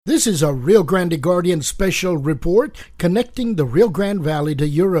This is a Rio Grande Guardian special report connecting the Rio Grande Valley to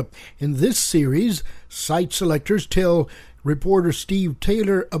Europe. In this series, site selectors tell reporter Steve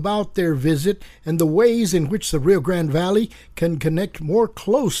Taylor about their visit and the ways in which the Rio Grande Valley can connect more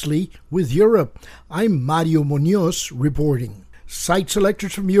closely with Europe. I'm Mario Munoz reporting. Site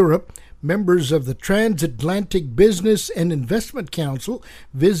selectors from Europe, members of the Transatlantic Business and Investment Council,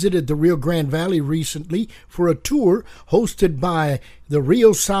 visited the Rio Grande Valley recently for a tour hosted by the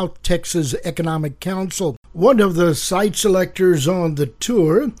Rio South Texas Economic Council. One of the site selectors on the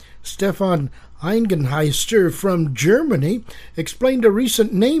tour, Stefan Eingenheister from Germany, explained a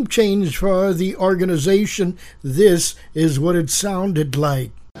recent name change for the organization. This is what it sounded like.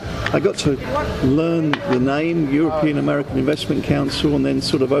 I got to learn the name, European American Investment Council, and then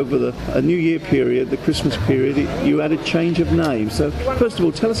sort of over a New Year period, the Christmas period, you had a change of name. So first of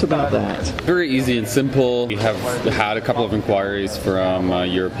all, tell us about that. Very easy and simple. We have had a couple of inquiries from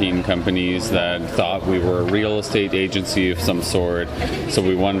European companies that thought we were a real estate agency of some sort. So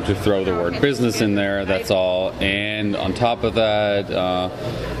we wanted to throw the word business in there, that's all. And on top of that, a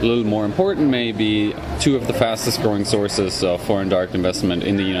little more important maybe, two of the fastest growing sources of foreign direct investment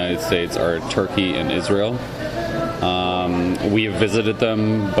in the United States are Turkey and Israel. We have visited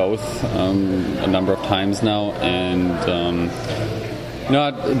them both a number of times now, and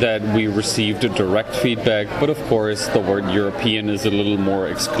not that we received a direct feedback, but of course the word European is a little more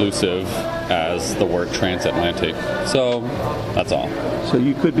exclusive as the word transatlantic. So that's all. So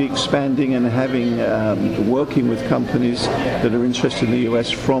you could be expanding and having working with companies that are interested in the US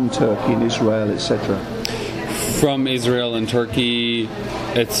from Turkey and Israel, etc. From Israel and Turkey,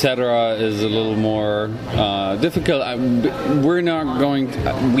 etc., is a little more difficult. We're not going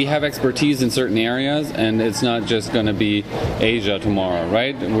we have expertise in certain areas, and it's not just going to be Asia tomorrow,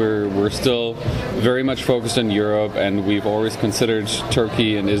 right? We're still very much focused on Europe, and we've always considered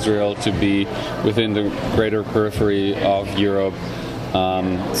Turkey and Israel to be within the greater periphery of Europe.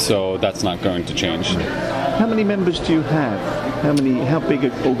 So that's not going to change. How many members do you have? How big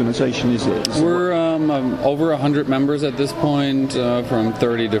an organization is it? We're over 100 members at this point from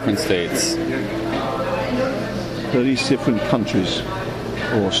 30 different states. 30 different countries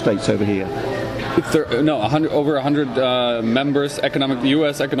or states over here? Over 100 members,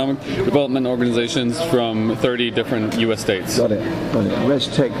 U.S. economic development organizations from 30 different U.S. states. Got it.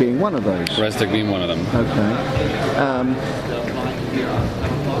 ResTech being one of those? ResTech being one of them. Okay.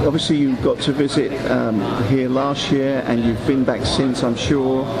 Obviously, you got to visit here last year, and you've been back since, I'm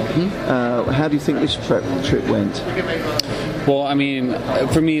sure. Mm-hmm. How do you think this trip went? Well, I mean,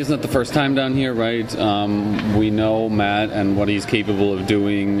 for me, it's not the first time down here, right? We know Matt and what he's capable of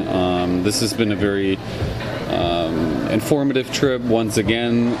doing. This has been a very informative trip once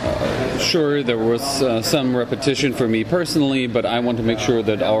again. Sure, there was some repetition for me personally, but I want to make sure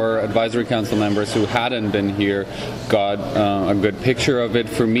that our advisory council members who hadn't been here got a good picture of it.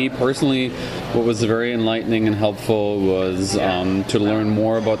 For me personally, what was very enlightening and helpful was to learn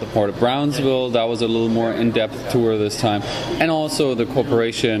more about the Port of Brownsville. That was a little more in-depth tour this time. And also the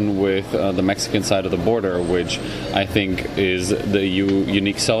cooperation with the Mexican side of the border, which I think is the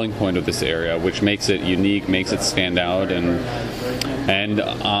unique selling point of this area, which makes it unique, makes it stand out. And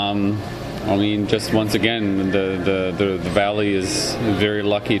I mean, just once again, the Valley is very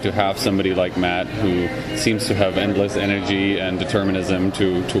lucky to have somebody like Matt who seems to have endless energy and determinism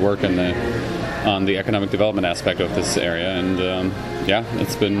to work on the economic development aspect of this area. And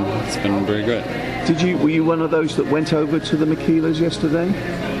it's been very good. Were you one of those that went over to the maquilas yesterday?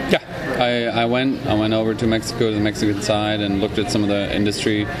 Yeah, I went over to Mexico, the Mexican side, and looked at some of the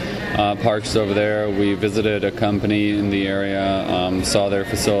industry parks over there. We visited a company in the area, saw their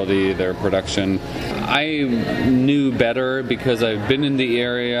facility, their production. I knew better because I've been in the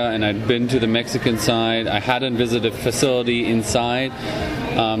area and I'd been to the Mexican side. I hadn't visited a facility inside,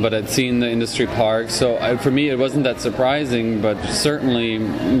 but I'd seen the industry park. So for me, it wasn't that surprising, but certainly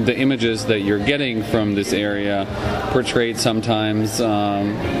the images that you're getting from this area, portrayed sometimes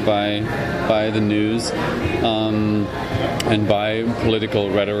by the news and by political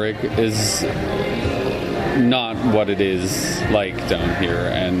rhetoric, is not what it is like down here.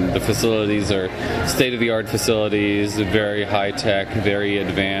 And the facilities are state-of-the-art facilities, very high-tech, very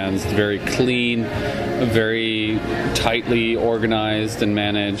advanced, very clean, very tightly organized and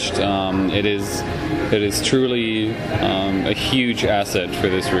managed. It is truly a huge asset for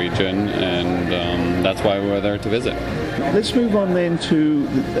this region, and that's why we're there to visit. Let's move on then to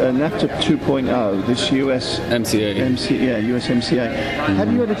NAFTA 2.0, this US MCA. US MCA. Mm-hmm.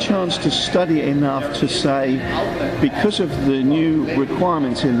 Have you had a chance to study it enough to say, because of the new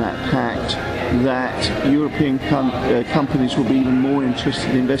requirements in that pact, that European companies will be even more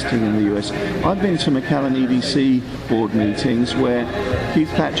interested in investing in the US. I've been to Macallan EDC board meetings where Keith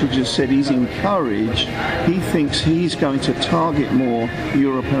Patrick just said he's encouraged. He thinks he's going to target more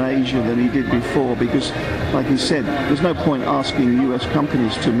Europe and Asia than he did before because, like he said, there's no point asking US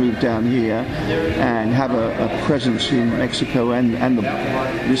companies to move down here and have a presence in Mexico and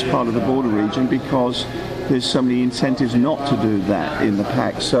this part of the border region because there's so many incentives not to do that in the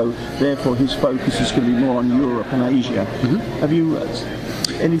pact. So therefore his focus is going to be more on Europe and Asia. Mm-hmm. Have you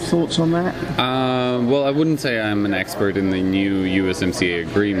any thoughts on that? Well, I wouldn't say I'm an expert in the new USMCA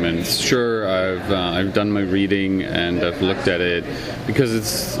agreements. Sure, I've done my reading and I've looked at it because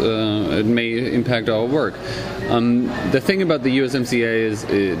it may impact our work. The thing about the USMCA is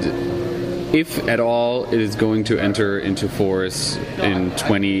if at all it is going to enter into force in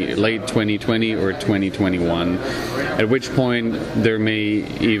late 2020 or 2021, at which point there may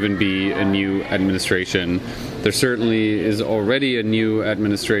even be a new administration. There certainly is already a new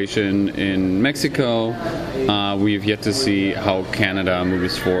administration in Mexico. We've yet to see how Canada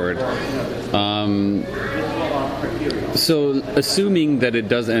moves forward. So assuming that it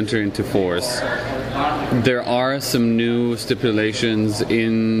does enter into force, there are some new stipulations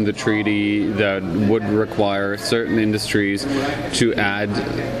in the treaty that would require certain industries to add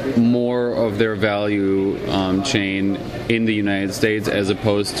more of their value chain in the United States as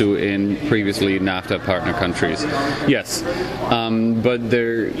opposed to in previously NAFTA partner countries. Yes, but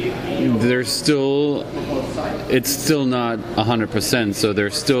it's still not 100%, so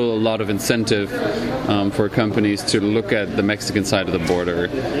there's still a lot of incentive for companies to look at the Mexican side of the border.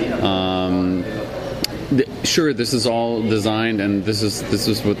 Sure, this is all designed, and this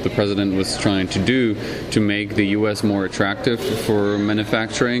is what the president was trying to do to make the U.S. more attractive for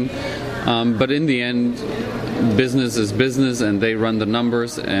manufacturing. But in the end, business is business, and they run the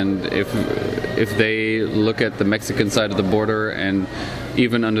numbers. And if they look at the Mexican side of the border, and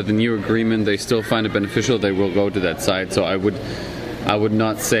even under the new agreement, they still find it beneficial, they will go to that side. So I would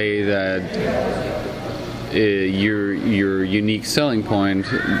not say that your unique selling point,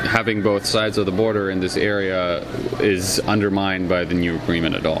 having both sides of the border in this area, is undermined by the new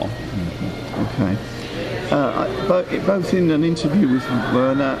agreement at all. Okay. Both in an interview with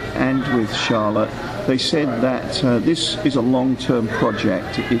Werner and with Charlotte, they said that this is a long-term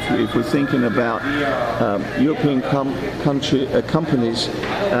project. If we're thinking about European companies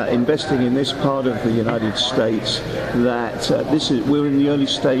investing in this part of the United States, that we're in the early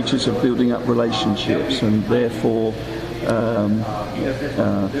stages of building up relationships, and therefore,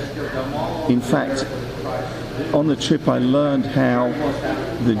 in fact, on the trip I learned how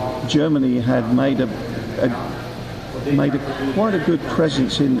Germany had made quite a good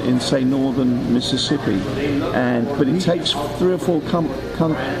presence in say northern Mississippi, but it takes 3 or 4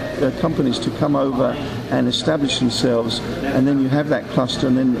 companies to come over and establish themselves, and then you have that cluster,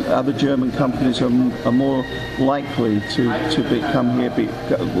 and then other German companies are more likely to come here,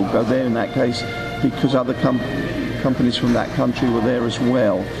 will go there in that case, because other companies from that country were there as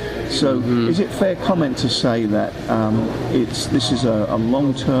well. So is it fair comment to say that this is a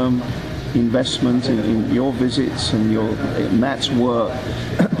long-term investment in your visits and Matt's work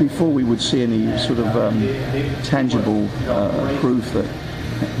before we would see any sort of tangible proof that,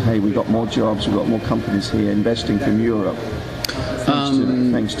 hey, we got more jobs, we've got more companies here investing from Europe,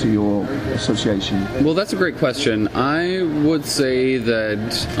 thanks to your association? Well, that's a great question. I would say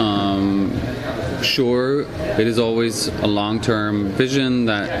that sure, it is always a long-term vision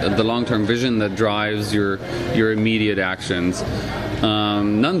that drives your immediate actions.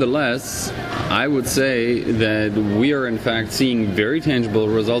 Nonetheless, I would say that we are in fact seeing very tangible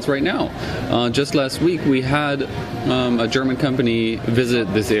results right now. Just last week we had a German company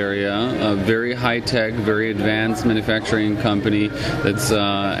visit this area, a very high-tech, very advanced manufacturing company that's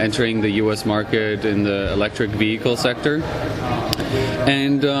entering the U.S. market in the electric vehicle sector.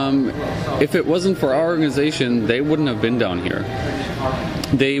 And if it wasn't for our organization, they wouldn't have been down here.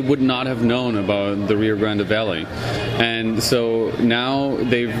 They would not have known about the Rio Grande Valley, and so now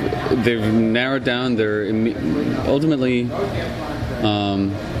they've narrowed down their ultimately.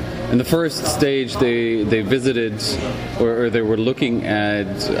 In the first stage, they visited, or they were looking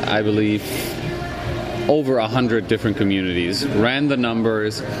at, I believe, over 100 different communities. Ran the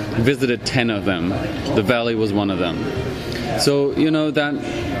numbers, visited 10 of them. The valley was one of them. So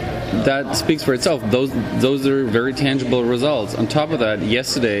that speaks for itself. Those are very tangible results. On top of that,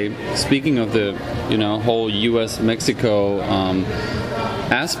 yesterday, speaking of the whole U.S.-Mexico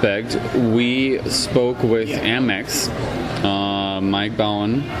aspect, we spoke with Amex, Mike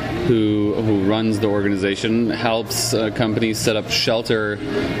Bowen, who runs the organization, helps companies set up shelter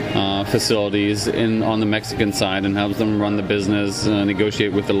facilities on the Mexican side and helps them run the business,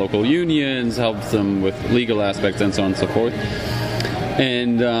 negotiate with the local unions, helps them with legal aspects, and so on and so forth.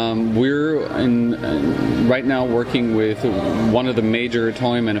 And we're right now working with one of the major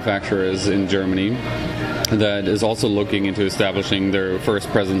toy manufacturers in Germany that is also looking into establishing their first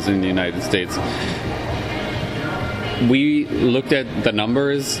presence in the United States. We looked at the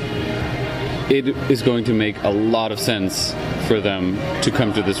numbers. It is going to make a lot of sense for them to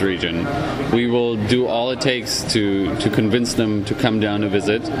come to this region. We will do all it takes to convince them to come down to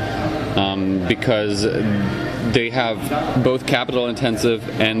visit, because they have both capital-intensive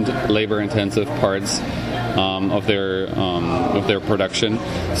and labor-intensive parts of their production.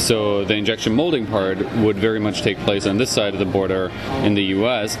 So the injection molding part would very much take place on this side of the border in the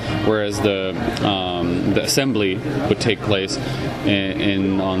U.S., whereas the assembly would take place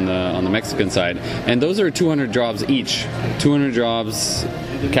on the Mexican side. And those are 200 jobs each. 200 jobs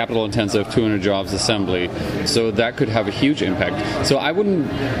capital intensive, 200 jobs assembly. So that could have a huge impact. So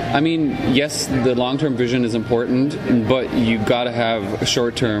yes, the long-term vision is important, but you got to have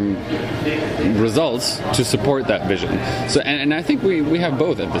short-term results to support that vision. So, and I think we have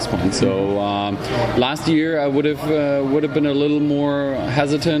both at this point. So last year I would have been a little more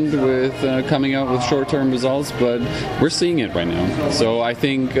hesitant with coming out with short-term results, but we're seeing it right now. So I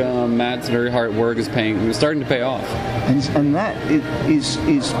think Matt's very hard work is starting to pay off. And that is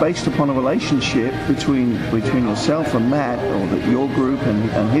based upon a relationship between yourself and Matt, or your group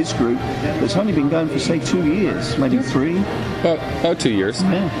and his group, that's only been going for, say, 2 years, maybe 3? About 2 years.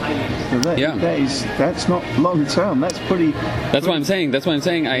 Yeah. So that's not long term. That's pretty. That's what I'm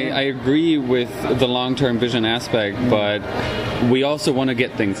saying. I agree with the long-term vision aspect, but we also want to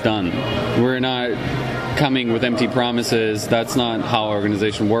get things done. We're not coming with empty promises. That's not how our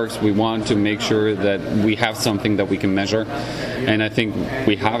organization works. We want to make sure that we have something that we can measure, and I think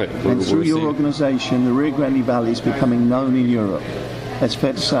we have it. And through your organization, the Rio Grande Valley is becoming known in Europe. That's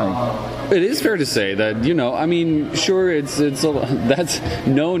fair to say. It is fair to say that, sure, it's that's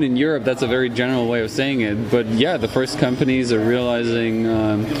known in Europe. That's a very general way of saying it. But yeah, the first companies are realizing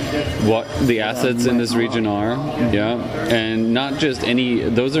what the assets in this region are. Yeah, and not just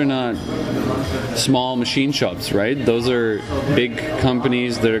those are not small machine shops, right? Those are big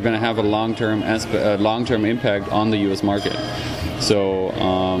companies that are going to have a long-term impact on the U.S. market. So,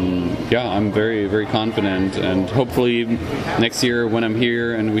 I'm very, very confident, and hopefully next year when I'm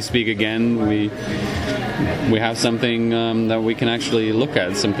here and we speak again, we have something that we can actually look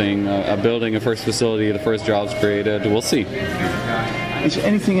at, something, a building, a first facility, the first jobs created. We'll see. Is there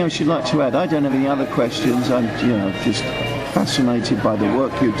anything else you'd like to add? I don't have any other questions. I'm, just fascinated by the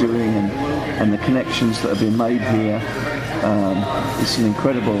work you're doing and the connections that have been made here. It's an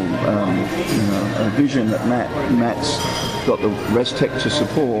incredible vision that Matt's got the ResTech to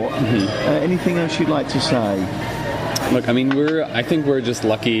support. Anything else you'd like to say? Look, I think we're just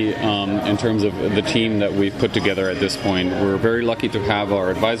lucky in terms of the team that we've put together at this point. We're very lucky to have our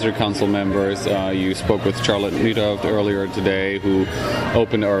advisory council members. You spoke with Charlotte Nytoft earlier today, who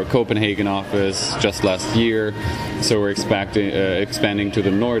opened our Copenhagen office just last year. So we're expanding to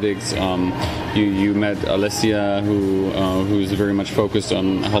the Nordics. You met Alessia, who's very much focused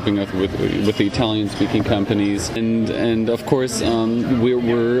on helping us with the Italian-speaking companies, and of course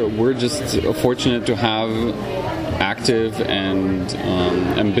we're just fortunate to have active and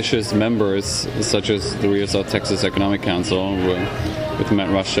ambitious members such as the Rio South Texas Economic Council with Matt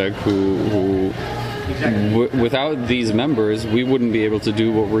Rushek, who without these members we wouldn't be able to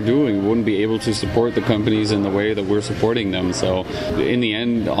do what we're doing. We wouldn't be able to support the companies in the way that we're supporting them. So in the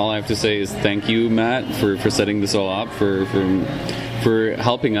end, all I have to say is thank you, Matt, for setting this all up, for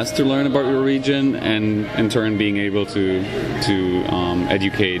helping us to learn about your region, and in turn being able to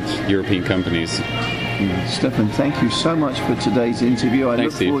educate European companies. Stefan, thank you so much for today's interview. I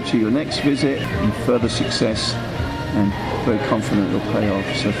look forward to your next visit and further success, and very confident it'll pay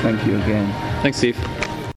off. So thank you again. Thanks, Steve.